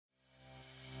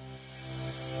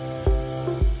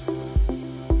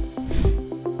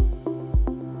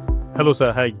Hello,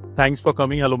 sir. Hi. Thanks for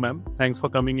coming. Hello, ma'am. Thanks for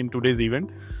coming in today's event.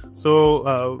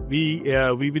 So we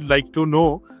would like to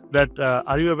know that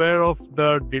are you aware of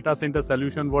the data center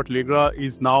solution what Legrand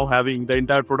is now having, the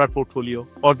entire product portfolio,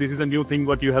 or this is a new thing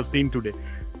what you have seen today?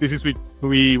 This is what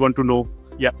we want to know.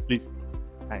 Yeah, please.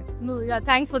 Hi. No, yeah,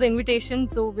 thanks for the invitation.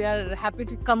 So we are happy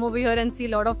to come over here and see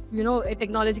a lot of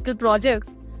technological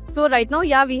projects. So right now,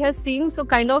 yeah, we have seen, so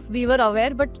kind of we were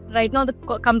aware, but right now the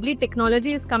complete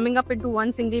technology is coming up into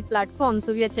one single platform.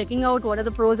 So we are checking out what are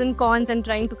the pros and cons and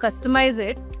trying to customize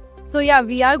it. So yeah,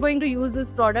 we are going to use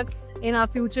these products in our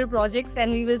future projects,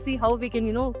 and we will see how we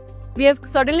can, we have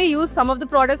certainly used some of the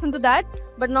products into that,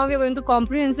 but now we are going to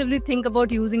comprehensively think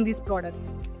about using these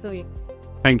products. So yeah.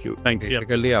 Thank you. Thanks.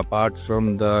 Basically, apart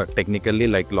from the technically,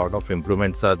 like lot of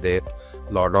improvements are there,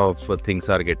 lot of things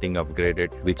are getting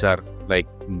upgraded, which are like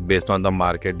based on the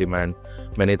market demand.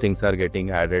 Many things are getting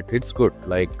added. It's good.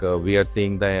 Like we are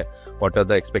seeing what are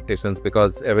the expectations,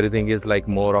 because everything is like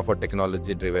more of a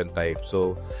technology driven type.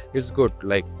 So it's good.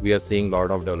 Like we are seeing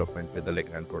lot of development with the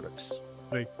Legrand products.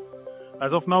 Right.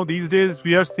 As of now, these days,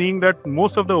 we are seeing that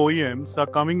most of the OEMs are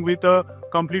coming with a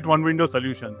complete one window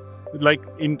solution. Like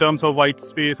in terms of white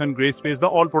space and gray space, the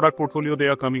all product portfolio, they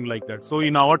are coming like that. So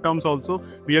in our terms also,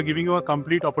 we are giving you a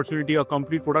complete opportunity, a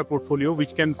complete product portfolio,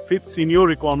 which can fit in your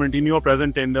requirement, in your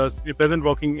present tenders, your present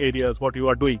working areas, what you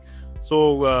are doing.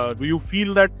 So do you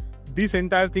feel that this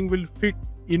entire thing will fit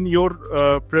in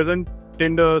your present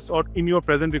tenders or in your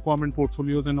present requirement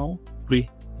portfolios and all?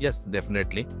 Yes,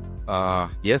 definitely.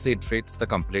 Yes, it fits the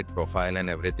complete profile and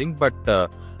everything, but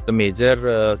the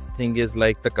major thing is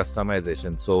like the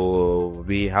customization. So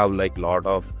we have like lot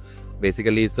of,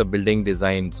 basically it's a building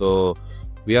design. So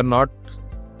we are not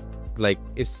like,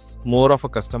 it's more of a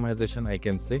customization, I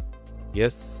can say.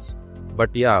 Yes,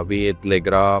 but yeah, we at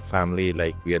Legrand family,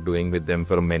 like we are doing with them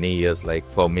for many years. Like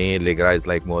for me, Legrand is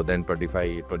like more than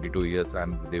 22 years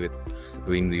I'm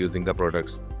using the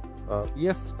products.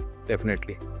 Yes,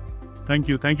 definitely. Thank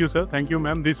you, sir. Thank you,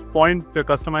 ma'am. This point, the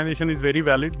customization is very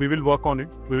valid. We will work on it.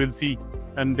 We will see,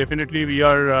 and definitely we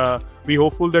are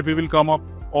hopeful that we will come up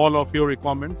all of your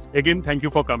requirements. Again, thank you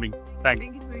for coming. Thank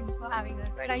you so much for having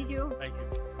us. Thank you. Thank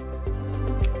you.